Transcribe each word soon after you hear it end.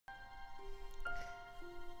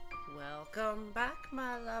Welcome back,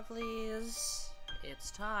 my lovelies. It's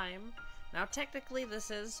time. Now, technically, this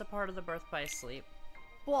is a part of the birth by sleep,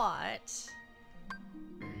 but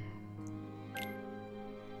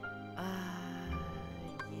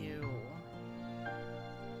you,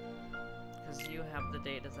 because you have the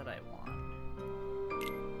data that I want.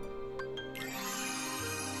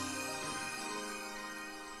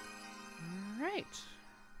 All right.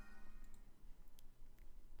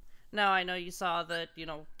 Now, I know you saw the,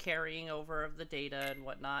 carrying over of the data and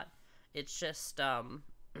whatnot. It's just,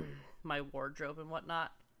 my wardrobe and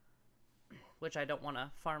whatnot, which I don't want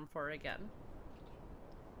to farm for again.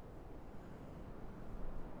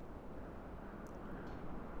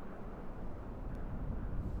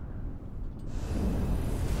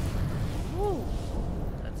 Woo!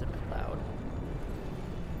 That's a bit loud.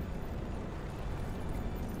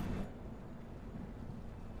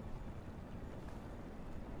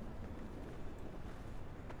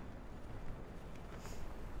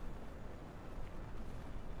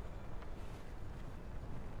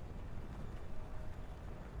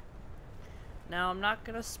 Now, I'm not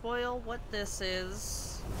gonna spoil what this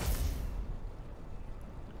is.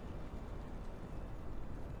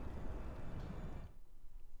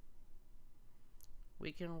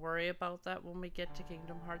 We can worry about that when we get to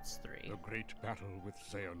Kingdom Hearts 3. The great battle with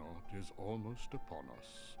Xehanort is almost upon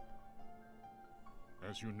us.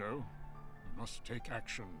 As you know, we must take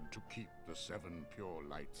action to keep the Seven Pure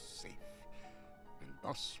Lights safe. And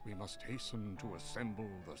thus we must hasten to assemble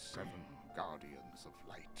the Seven Guardians of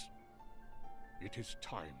Light. It is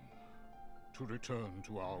time to return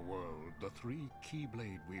to our world the three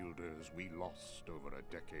Keyblade wielders we lost over a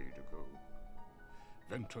decade ago.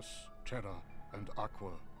 Ventus, Terra, and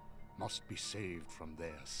Aqua must be saved from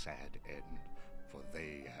their sad end, for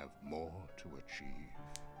they have more to achieve.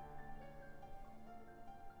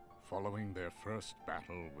 Following their first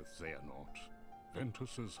battle with Xehanort,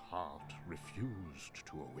 Ventus's heart refused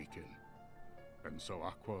to awaken, and so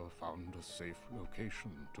Aqua found a safe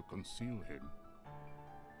location to conceal him.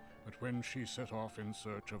 But when she set off in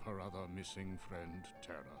search of her other missing friend,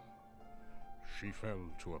 Terra, she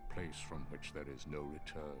fell to a place from which there is no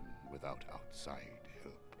return without outside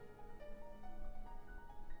help.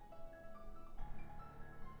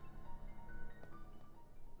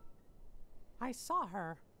 I saw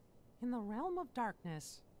her in the realm of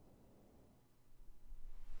darkness.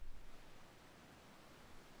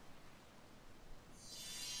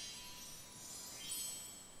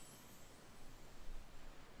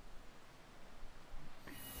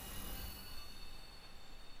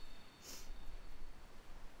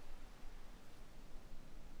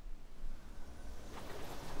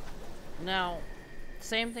 Now,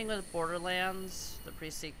 same thing with Borderlands, the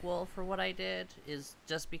pre-sequel for what I did, is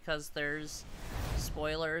just because there's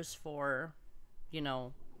spoilers for,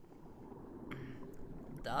 the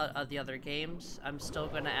other games, I'm still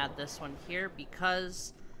going to add this one here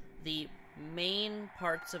because the main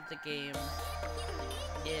parts of the game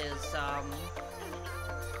is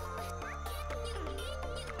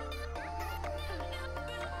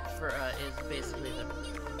basically the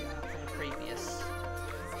previous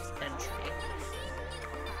entry.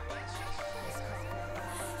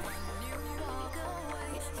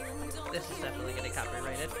 This is definitely getting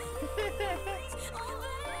copyrighted. So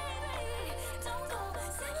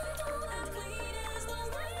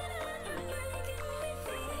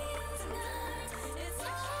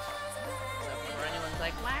for anyone's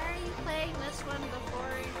like, why are you playing this one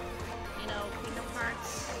before, Kingdom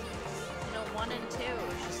Hearts, 1 and 2?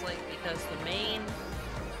 It's just like, because the main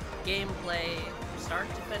gameplay, start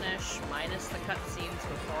to finish, minus the cutscenes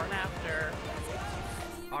before and after,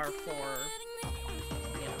 are for,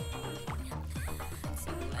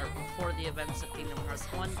 are before the events of Kingdom Hearts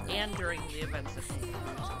 1 and during the events of Kingdom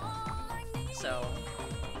Hearts 1. So,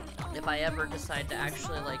 if I ever decide to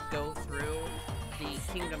actually, go through the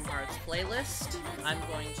Kingdom Hearts playlist, I'm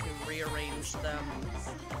going to rearrange them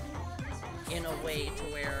in a way to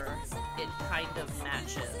where it kind of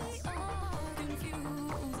matches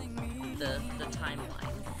the timeline.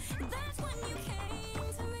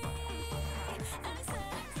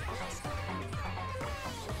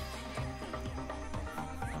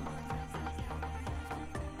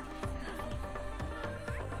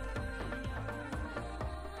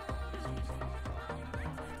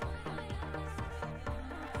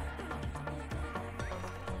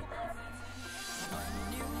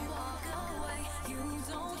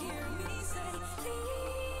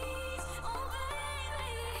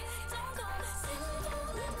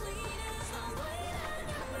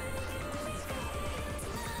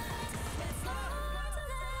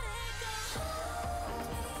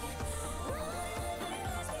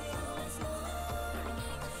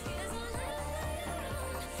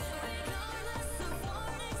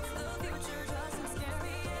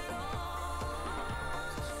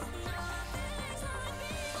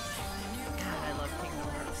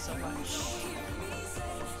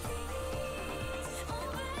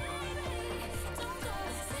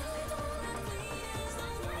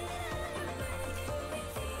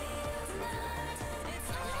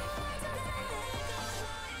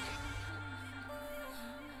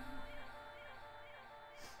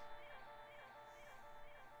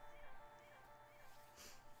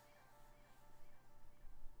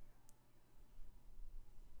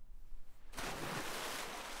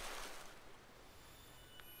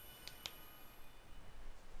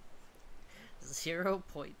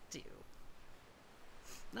 0.2.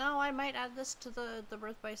 No, I might add this to the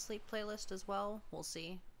Birth by Sleep playlist as well. We'll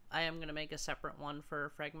see. I am going to make a separate one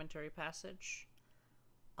for Fragmentary Passage.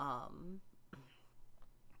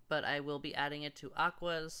 But I will be adding it to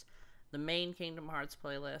Aqua's, the main Kingdom Hearts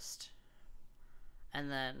playlist, and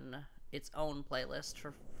then its own playlist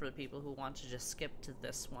for the people who want to just skip to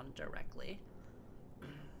this one directly.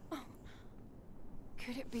 Oh.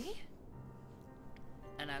 Could it be?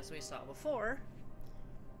 And as we saw before,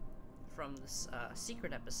 from this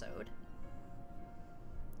secret episode,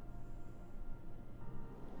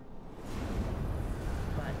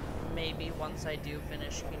 but maybe once I do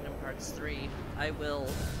finish Kingdom Hearts 3, I will,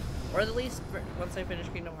 or at least once I finish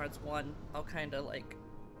Kingdom Hearts 1, I'll kind of like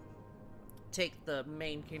take the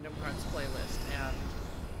main Kingdom Hearts playlist and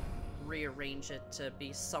rearrange it to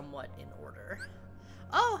be somewhat in order.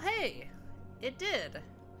 Oh, hey! It did!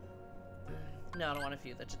 No, I don't want to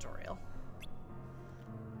view the tutorial.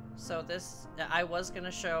 So this, I was going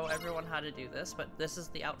to show everyone how to do this, but this is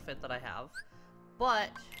the outfit that I have. But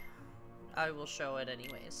I will show it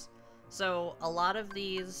anyways. So a lot of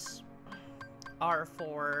these are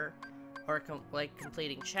for, like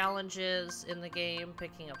completing challenges in the game,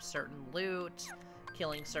 picking up certain loot,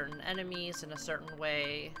 killing certain enemies in a certain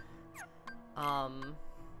way.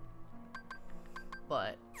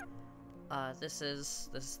 But this is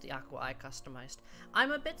the Aqua I customized.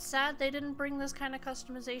 I'm a bit sad they didn't bring this kind of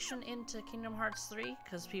customization into Kingdom Hearts 3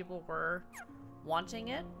 because people were wanting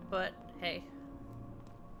it, but hey.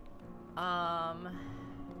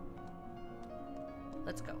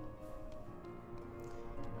 Let's go.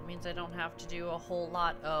 That means I don't have to do a whole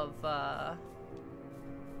lot of I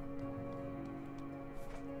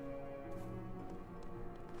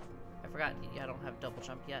forgot, I don't have double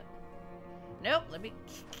jump yet. Nope, let me...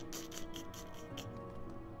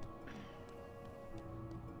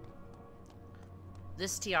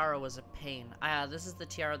 This tiara was a pain. This is the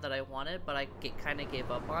tiara that I wanted, but I kind of gave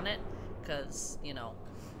up on it, because, you know,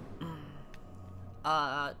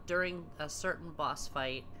 during a certain boss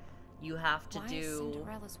fight, you have to do...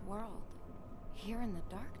 Cinderella's world, here in the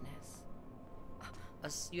darkness.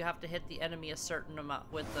 You have to hit the enemy a certain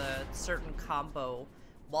amount, with a certain combo,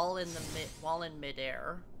 while in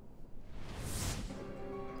midair.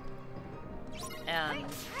 And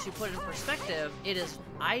to put it in perspective,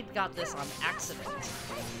 I got this on accident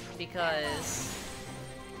because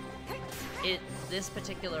this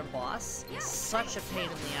particular boss is such a pain in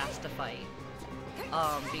the ass to fight.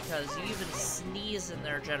 Because you even sneeze in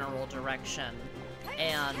their general direction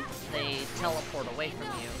and they teleport away from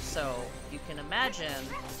you. So you can imagine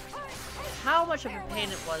how much of a pain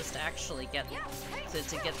it was to actually get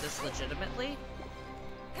this legitimately.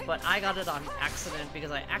 But I got it on accident because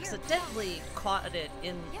I accidentally caught it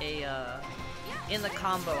in the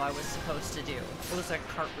combo I was supposed to do. It was a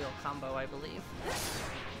cartwheel combo, I believe.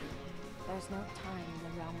 There's no time in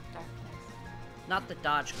the realm of darkness. Not the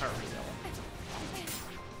dodge cartwheel.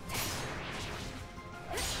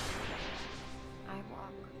 I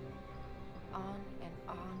walk on and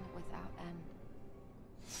on without end.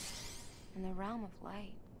 In the realm of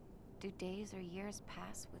light, do days or years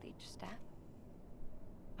pass with each step?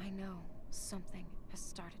 I know something has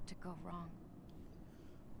started to go wrong.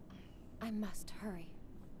 I must hurry.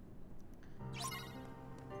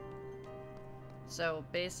 So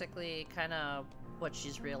basically, kind of what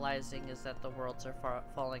she's realizing is that the worlds are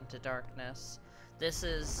falling to darkness. This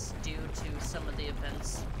is due to some of the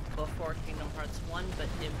events before Kingdom Hearts 1, but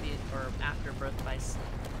after Birth by Sleep.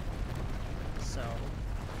 So...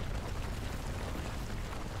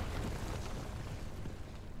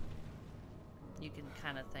 you can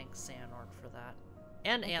kind of thank Xehanort for that.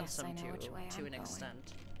 And Ansem, too, to an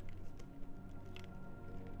extent.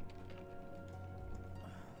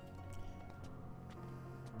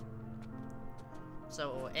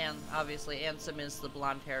 So, and obviously Ansem is the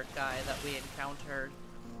blonde-haired guy that we encountered.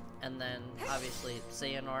 And then, obviously,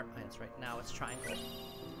 Xehanort, that's right, now it's Triangle.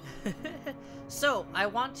 So, I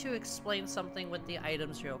want to explain something with the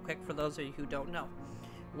items real quick for those of you who don't know.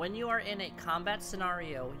 When you are in a combat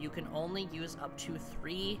scenario, you can only use up to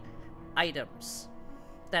 3 items.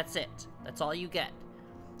 That's it. That's all you get.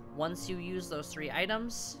 Once you use those 3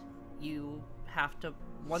 items, you have to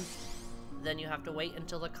then you have to wait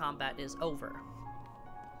until the combat is over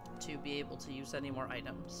to be able to use any more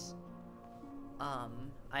items.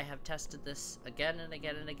 I have tested this again and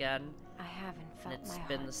again and again. I haven't felt and it's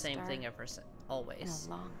been the same thing ever since, always.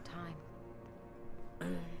 In a long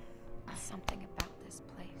time. Something about this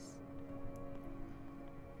place.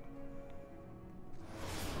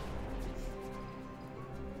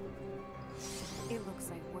 It looks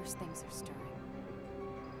like worse things are stirring.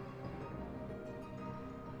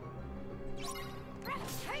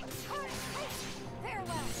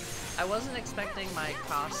 I wasn't expecting my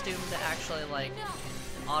costume to actually, like,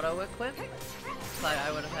 auto-equip. But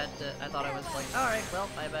I would have had to, I thought I was like, alright, well,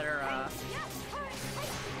 I better,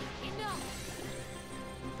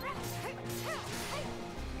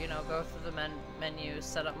 you know, go through the menu,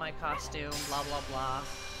 set up my costume, blah blah blah.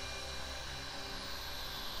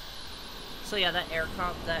 So yeah, that air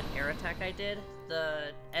attack I did,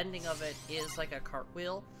 the ending of it is like a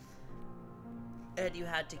cartwheel. And you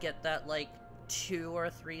had to get that like 2 or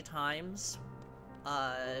 3 times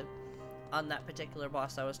on that particular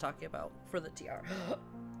boss I was talking about for the TR.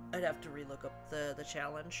 I'd have to relook up the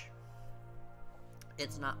challenge.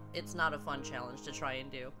 It's not a fun challenge to try and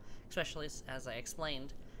do, especially as I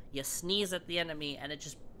explained. You sneeze at the enemy and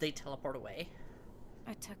they teleport away.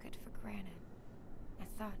 I took it for granted. I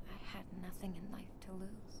thought I had nothing in life to lose.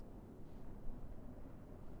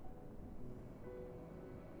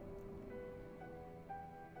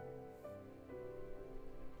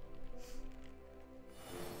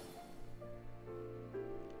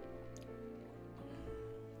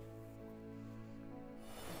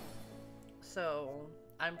 So,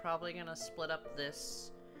 I'm probably gonna split up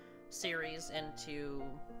this series into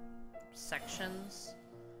sections.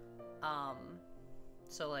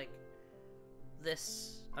 So like,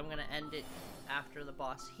 this, I'm gonna end it after the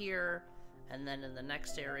boss here, and then in the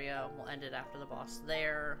next area, we'll end it after the boss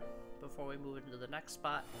there, before we move into the next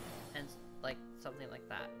spot, and like, something like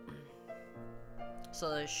that.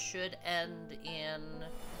 So this should end in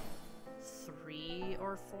 3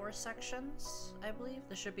 or 4 sections, I believe.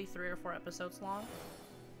 This should be 3 or 4 episodes long.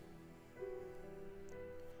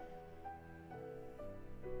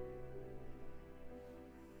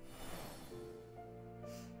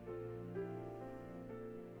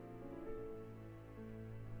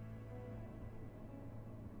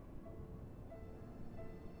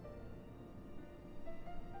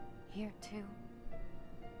 Here, too,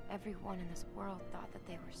 everyone in this world thought that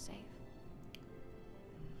they were safe.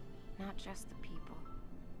 Not just the people,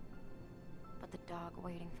 but the dog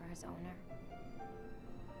waiting for his owner.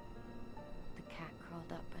 The cat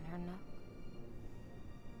curled up in her nook.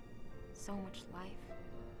 So much life.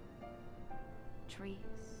 Trees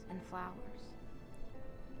and flowers.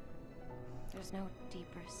 There's no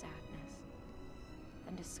deeper sadness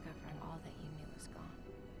than discovering all that you knew is gone.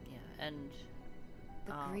 Yeah, and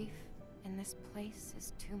the grief in this place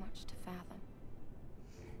is too much to fathom.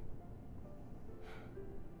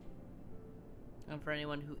 And for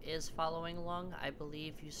anyone who is following along, I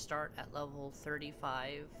believe you start at level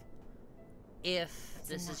 35 if That's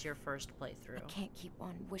this enough. is your first playthrough. I can't keep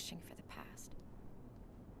on wishing for the past.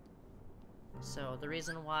 So the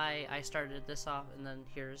reason why I started this off, and then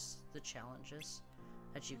here's the challenges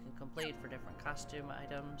that you can complete for different costume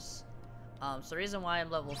items. So the reason why I'm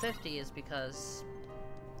level 50 is because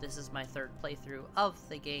this is my 3rd playthrough of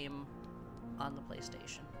the game on the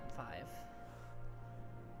PlayStation 5.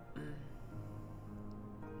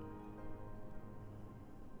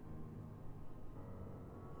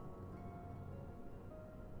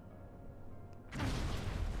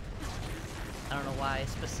 I don't know why I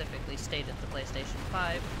specifically stated the PlayStation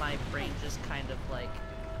 5. My brain just kind of like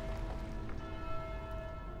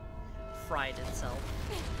fried itself.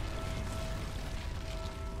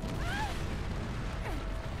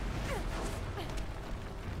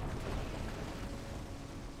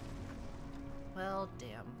 Well,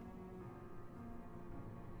 damn.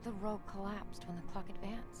 The road collapsed when the clock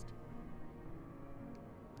advanced.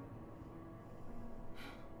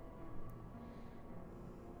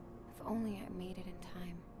 If only I made it in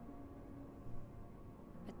time.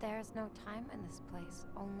 But there is no time in this place,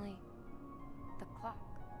 only the clock.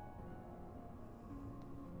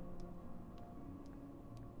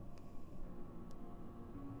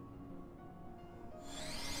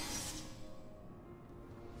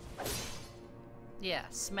 Yeah,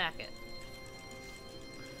 smack it.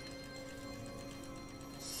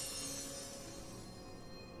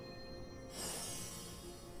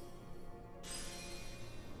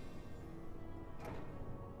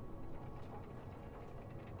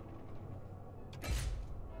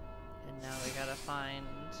 And now we gotta find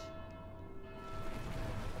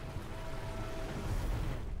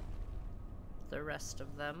the rest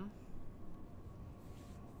of them.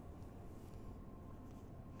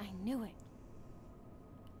 I knew it.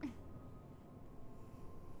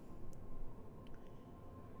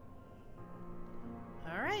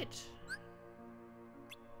 Alright.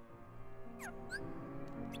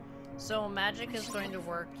 So magic is going to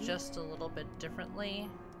work just a little bit differently.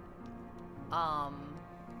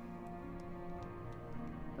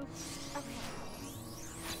 Oops. Okay.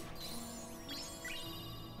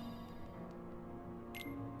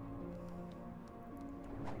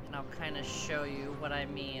 And I'll to show you what I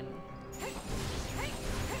mean.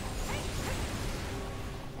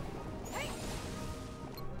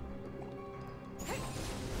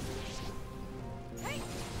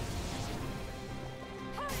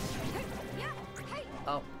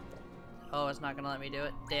 Oh. Oh, it's not gonna let me do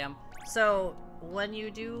it. Damn. So, when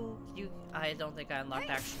you do, I don't think I unlocked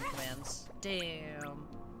action commands. Damn.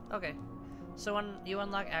 Okay. So when you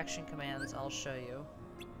unlock action commands, I'll show you.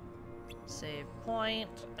 Save point.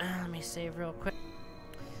 Let me save real quick.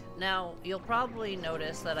 Now, you'll probably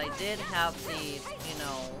notice that I did have the, you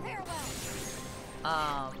know,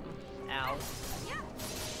 ow.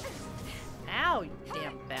 Ow, you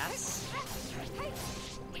damn bats.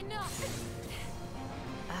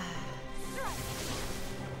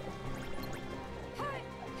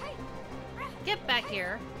 Get back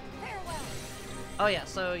here. Oh yeah,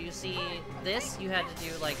 so you see this, you had to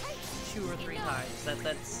do like 2 or 3 times.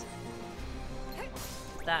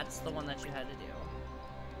 That's the one that you had to do.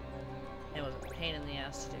 It was a pain in the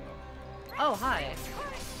ass to do. Oh, hi.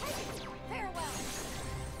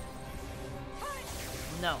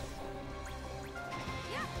 No.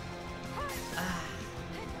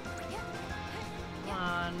 Come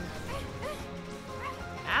on.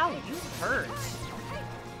 Ow, you hurt.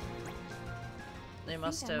 They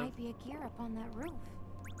must have. Might be a gear up on that roof.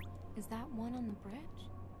 Is that one on the bridge?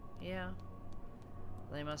 Yeah.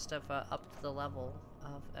 They must have upped the level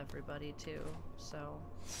of everybody too, so.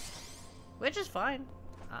 Which is fine.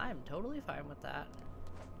 I'm totally fine with that.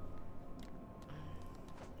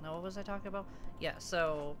 Now, what was I talking about? Yeah,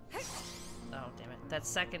 so. Oh, damn it. That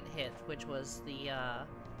second hit, which was the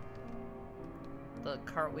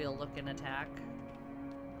cartwheel looking attack.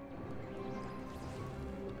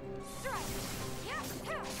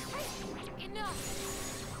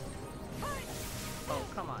 Oh,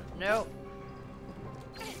 come on. Nope.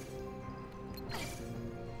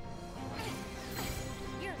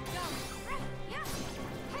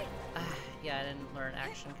 Yeah, I didn't learn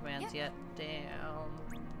action commands yet. Damn.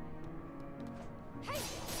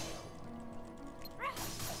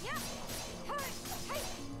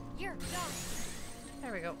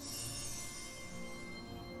 There we go.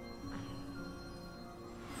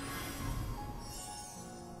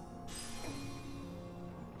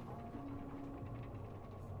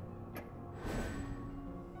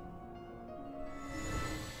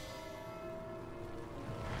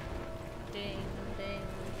 Ding, ding,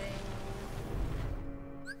 ding.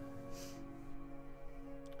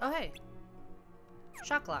 Oh, hey.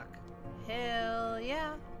 Shock lock. Hell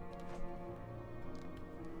yeah.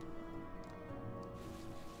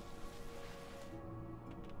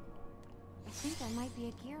 I think there might be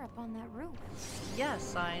a gear up on that roof.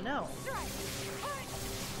 Yes, I know.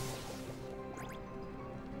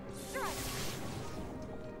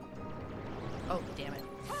 Oh, damn it.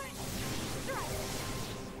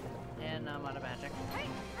 And I'm out of magic.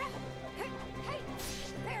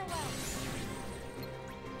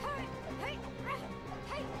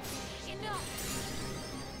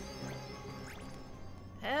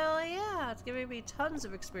 Hell yeah, it's giving me tons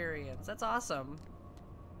of experience. That's awesome.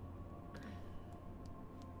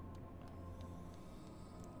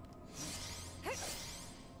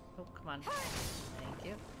 Oh, come on. Thank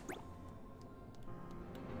you.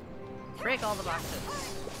 Break all the boxes.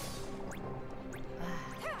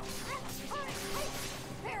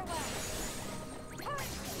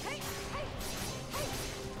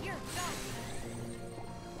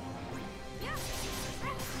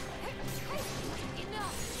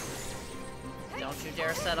 Don't you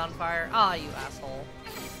dare set on fire. Ah, you asshole.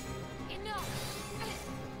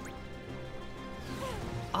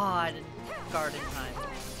 Ah, I didn't guard in time.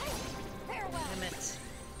 Damn it.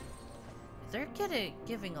 They're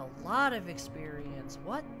giving a lot of experience.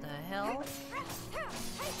 What the hell?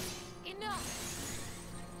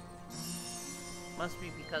 Must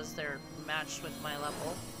be because they're matched with my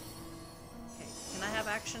level. Okay, can I have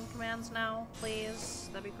action commands now, please?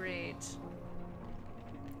 That'd be great.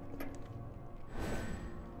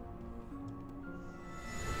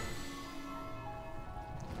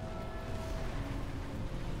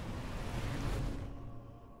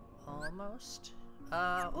 Almost.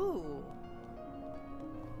 Ooh.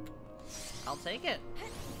 I'll take it.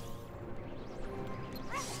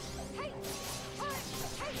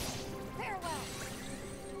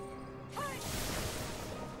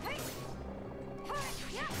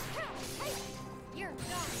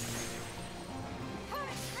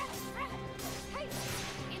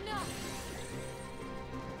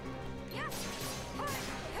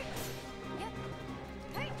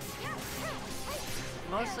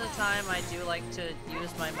 Most of the time, I do like to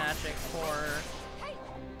use my magic for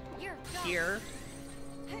here.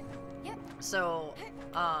 So,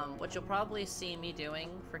 what you'll probably see me doing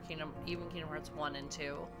for Kingdom Hearts 1 and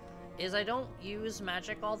 2 is I don't use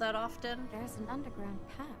magic all that often. There's an underground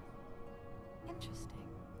path. Interesting.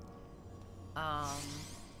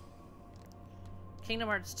 Kingdom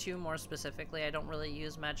Hearts 2 more specifically, I don't really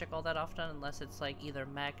use magic all that often unless it's like either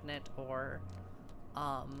magnet or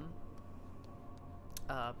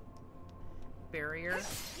barrier.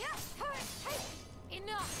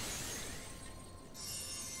 Enough.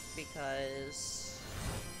 Because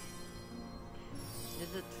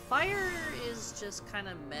the fire is just kind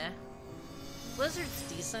of meh. Blizzard's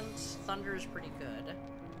decent. Thunder is pretty good.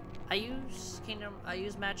 I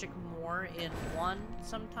use magic more in 1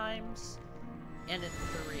 sometimes, and in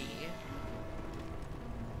 3.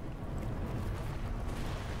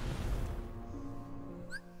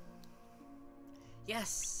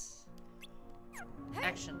 Yes!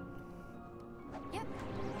 Action. Yep.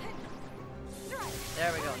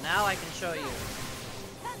 There we go. Now I can show you.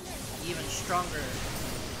 Even stronger.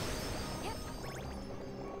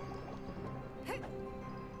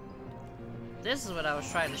 This is what I was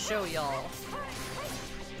trying to show y'all.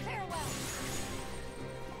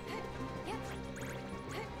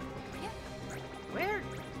 Where?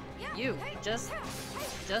 You. Just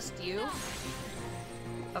you?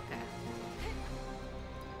 Okay.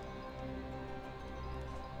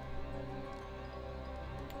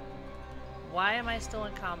 Why am I still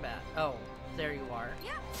in combat? Oh, there you are.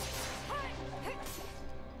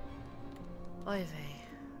 Oy vey.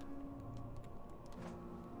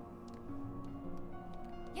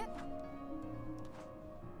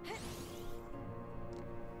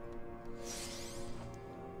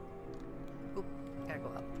 Oop, gotta go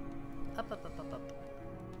up. Up, up, up, up, up.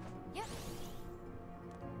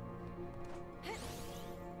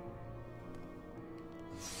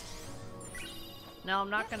 Now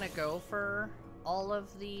I'm not gonna go for all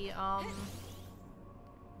of the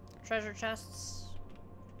treasure chests.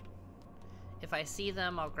 If I see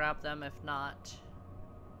them, I'll grab them. If not,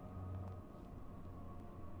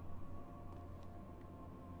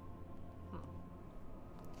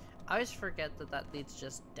 I always forget that that leads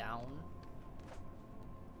just down.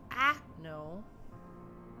 Ah, no.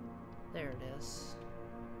 There it is.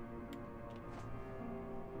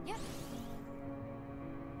 Yep.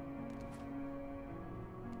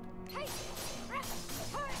 Hey! Hey!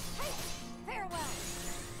 Farewell!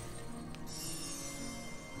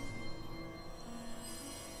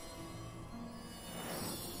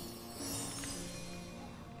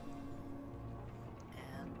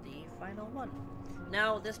 And the final one.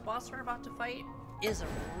 Now, this boss we're about to fight is a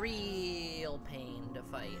real pain to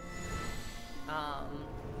fight.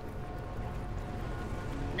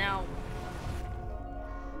 Now,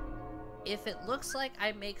 if it looks like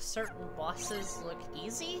I make certain bosses look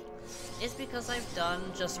easy, it's because I've done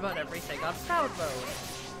just about everything on Proud Mode.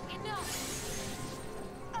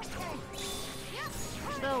 Enough! Okay.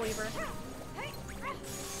 Spellweaver. Hey!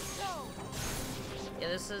 Go! Yeah,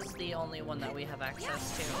 this is the only one that we have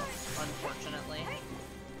access to, unfortunately.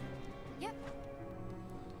 Yep.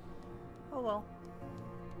 Oh well.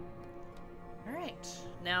 Alright,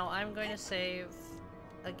 now I'm going to save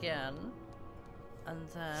again, and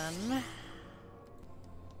then...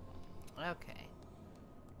 Okay.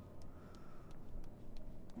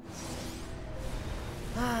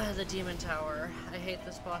 Ah, the Demon Tower. I hate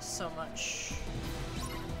this boss so much.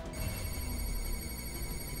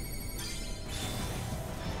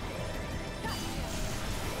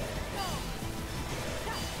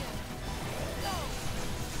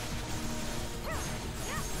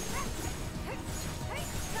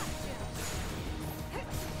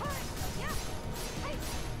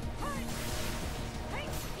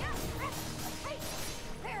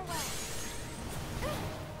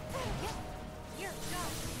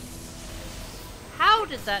 How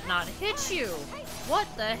did that not hit you? What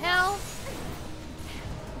the hell?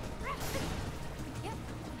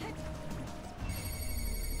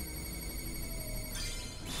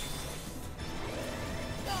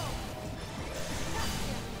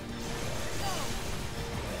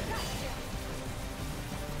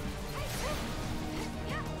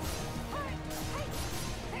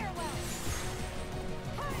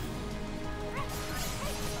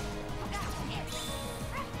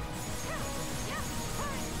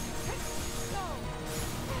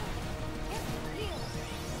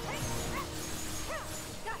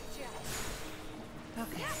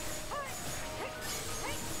 Okay.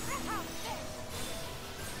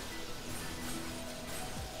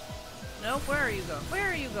 Nope, where are you going?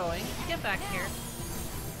 Where are you going? Get back here.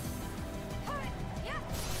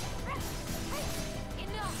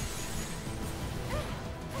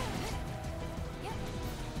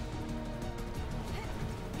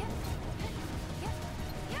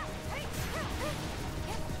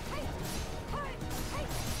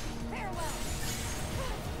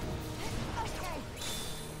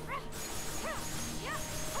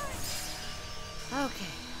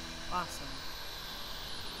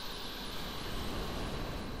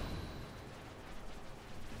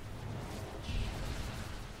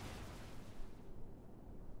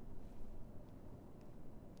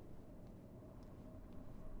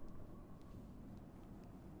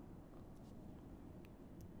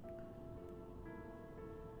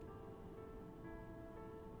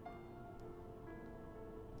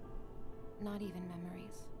 Not even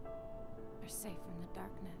memories are safe from the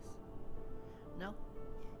darkness. No.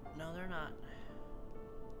 No, they're not.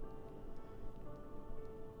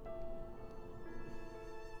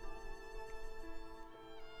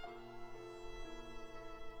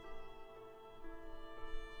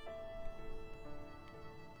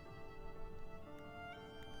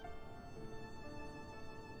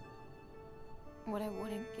 What I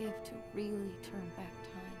wouldn't give to really turn back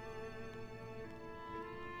time.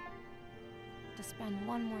 To spend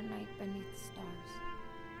one more night beneath the stars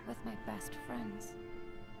with my best friends.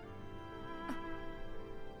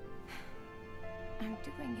 I'm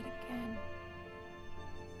doing it again.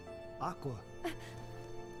 Aqua.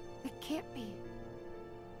 It can't be.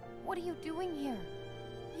 What are you doing here?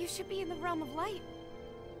 You should be in the realm of light.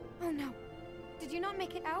 Oh no. Did you not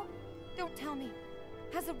make it out? Don't tell me.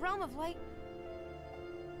 Has the realm of light...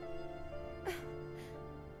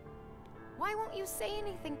 Why won't you say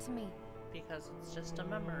anything to me? Because it's just a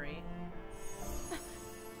memory.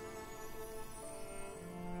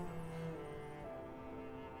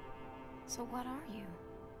 So what are you?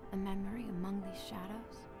 A memory among these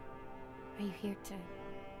shadows? Are you here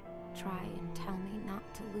to try and tell me not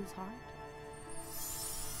to lose heart?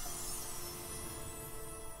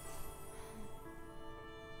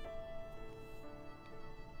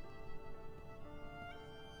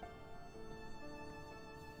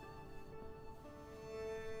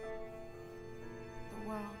 The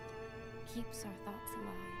world keeps our thoughts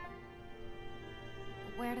alive.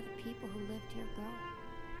 But where do the people who lived here go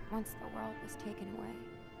once the world was taken away?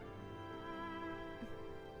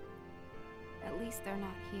 At least they're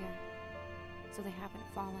not here, so they haven't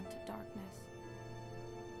fallen to darkness.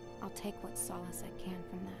 I'll take what solace I can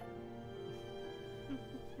from that.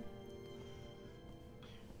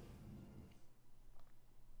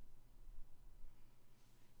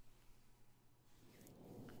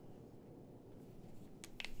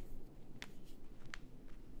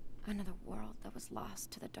 Another world that was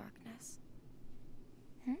lost to the darkness.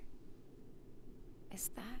 Is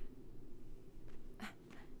that...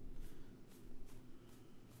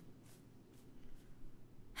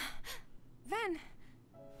 Ven!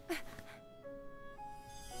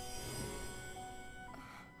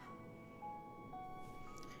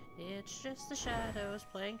 It's just the shadows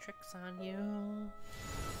playing tricks on you.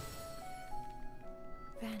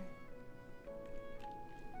 Ven,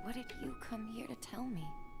 what did you come here to tell me?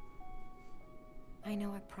 I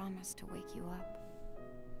know I promised to wake you up.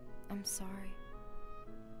 I'm sorry.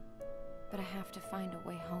 But I have to find a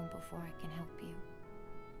way home before I can help you.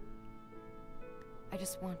 I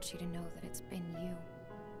just want you to know that it's been you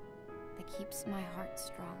that keeps my heart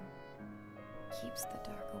strong, keeps the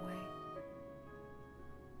dark away.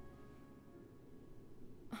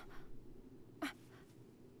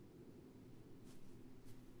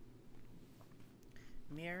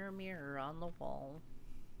 Mirror, mirror on the wall.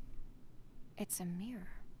 It's a mirror.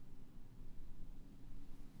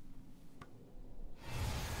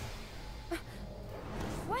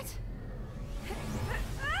 What?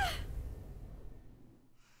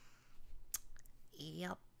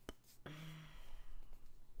 Yep.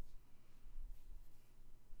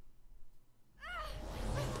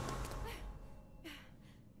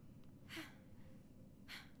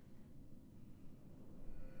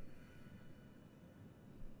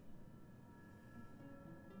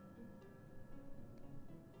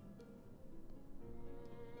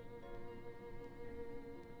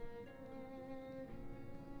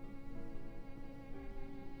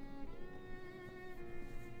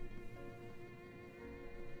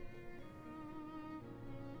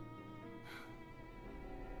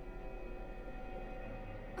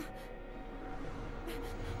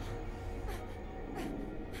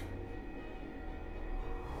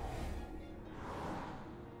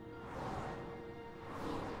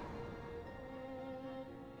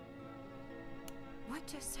 What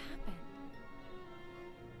just happened?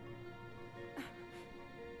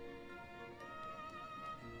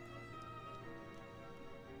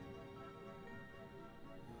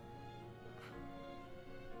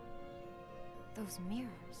 Those mirrors.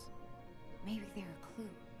 Maybe they're a clue.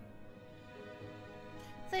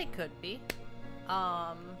 They could be.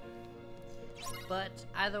 But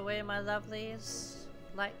either way, my lovelies,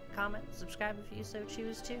 like, comment, subscribe if you so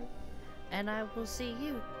choose to. And I will see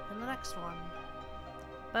you in the next one.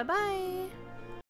 Bye-bye!